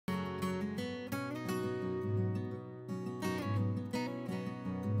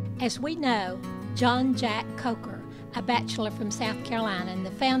As we know, John Jack Coker, a bachelor from South Carolina and the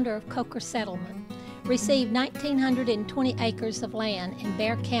founder of Coker Settlement, received 1,920 acres of land in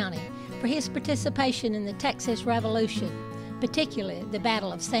Bexar County for his participation in the Texas Revolution, particularly the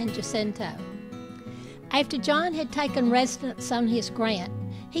Battle of San Jacinto. After John had taken residence on his grant,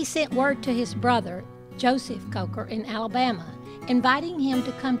 he sent word to his brother, Joseph Coker, in Alabama, inviting him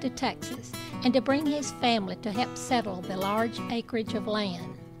to come to Texas and to bring his family to help settle the large acreage of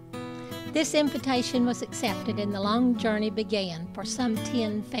land. This invitation was accepted and the long journey began for some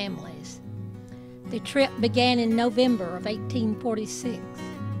 10 families. The trip began in November of 1846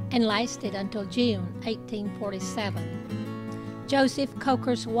 and lasted until June 1847. Joseph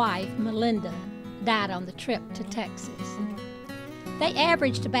Coker's wife, Melinda, died on the trip to Texas. They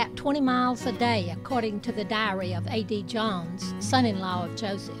averaged about 20 miles a day, according to the diary of A.D. Jones, son-in-law of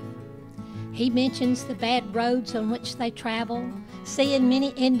Joseph. He mentions the bad roads on which they traveled, seeing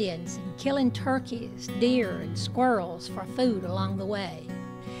many Indians and killing turkeys, deer, and squirrels for food along the way.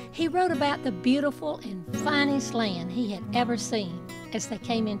 He wrote about the beautiful and finest land he had ever seen as they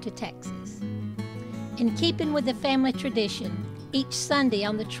came into Texas. In keeping with the family tradition, each Sunday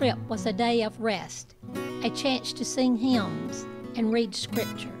on the trip was a day of rest, a chance to sing hymns and read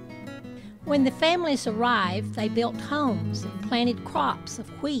scripture. When the families arrived, they built homes and planted crops of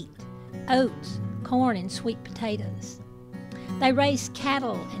wheat, oats, corn, and sweet potatoes. They raised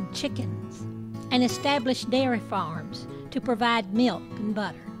cattle and chickens and established dairy farms to provide milk and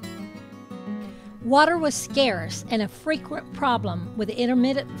butter. Water was scarce and a frequent problem with the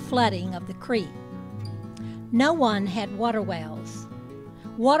intermittent flooding of the creek. No one had water wells.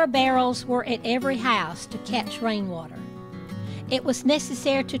 Water barrels were at every house to catch rainwater. It was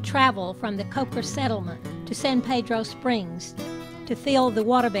necessary to travel from the Coker settlement to San Pedro Springs to fill the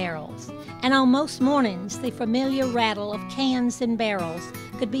water barrels, and on most mornings the familiar rattle of cans and barrels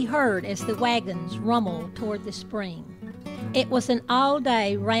could be heard as the wagons rumbled toward the spring. It was an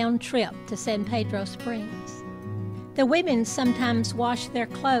all-day round trip to San Pedro Springs. The women sometimes washed their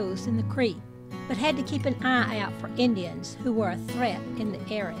clothes in the creek, but had to keep an eye out for Indians who were a threat in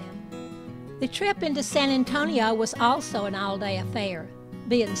the area. The trip into San Antonio was also an all-day affair,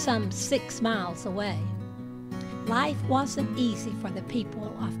 being some 6 miles away. Life wasn't easy for the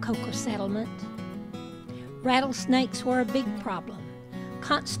people of Coker Settlement. Rattlesnakes were a big problem.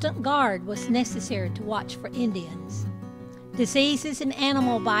 Constant guard was necessary to watch for Indians. Diseases and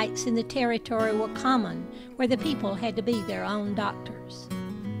animal bites in the territory were common, where the people had to be their own doctors.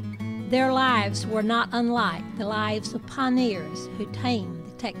 Their lives were not unlike the lives of pioneers who tamed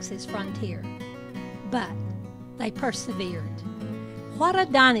the Texas frontier. But they persevered. What a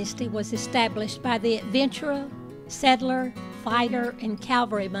dynasty was established by the adventurer, settler, fighter, and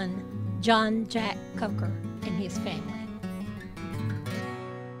cavalryman John Jack Coker and his family.